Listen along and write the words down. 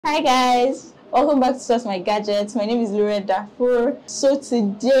Hi guys, welcome back to SourceMyGadgets. My name is Loretta Dafour. So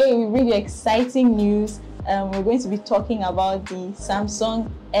today we bring you exciting news. We're going to be talking about the Samsung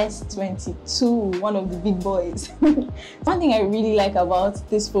S22, one of the big boys. One thing I really like about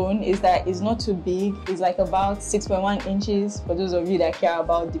this phone is that it's not too big. It's like about 6.1 inches for those of you that care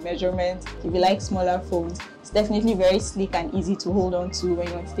about the measurement. If you like smaller phones, it's definitely very sleek and easy to hold on to when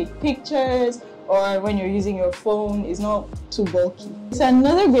you want to take pictures or when you're using your phone. It's not too bulky. So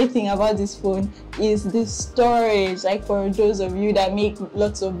another great thing about this phone is the storage. Like for those of you that make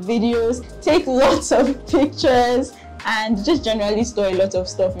lots of videos, take lots of pictures, and just generally store a lot of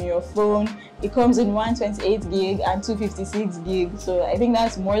stuff in your phone. It comes in 128 gig and 256 gig. So I think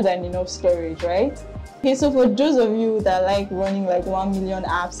that's more than enough storage, right? Okay, so for those of you that like running like 1 million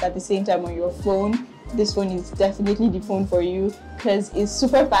apps at the same time on your phone, this phone is definitely the phone for you because it's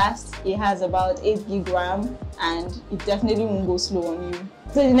super fast. It has about 8 gig RAM and it definitely won't go slow on you.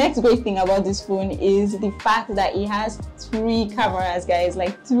 So the next great thing about this phone is the fact that it has 3 cameras, guys,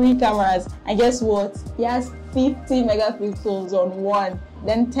 like 3 cameras. And guess what? It has 50 megapixels on one,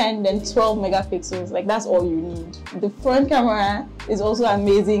 then 10, then 12 megapixels. Like that's all you need. The front camera is also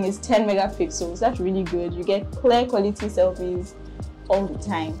amazing. It's 10 megapixels. That's really good. You get clear quality selfies all the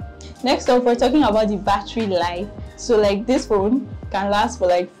time. Next up, we're talking about the battery life. So like this phone can last for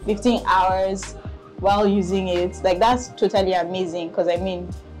like 15 hours while using it. Like that's totally amazing because I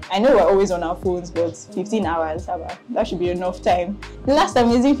know we're always on our phones, but 15 hours, that should be enough time. The last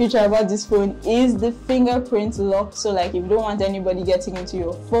amazing feature about this phone is the fingerprint lock. So like if you don't want anybody getting into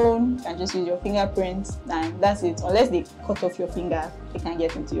your phone, you can just use your fingerprint and that's it. Unless they cut off your finger, they can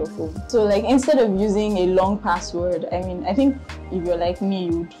get into your phone. So like instead of using a long password, I think if you're like me,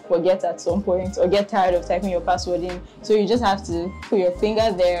 you'd forget at some point or get tired of typing your password in. So you just have to put your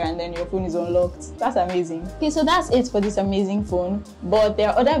finger there and then your phone is unlocked. That's amazing. Okay, so that's it for this amazing phone. But there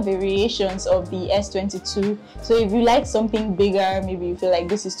are other variations of the S22. So if you like something bigger, maybe you feel like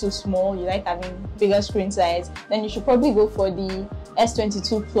this is too small, you like having bigger screen size, then you should probably go for the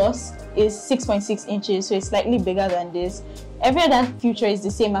S22 Plus. It's 6.6 inches, so it's slightly bigger than this. Every other feature is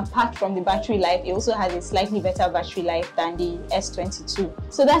the same apart from the battery life. It also has a slightly better battery life than the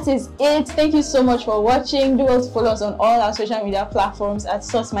S22. So that is it. Thank you so much for watching. Do well to follow us on all our social media platforms at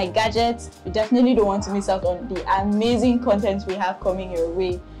SourceMyGadgets. You definitely don't want to miss out on the amazing content we have coming your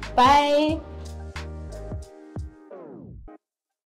way. Bye!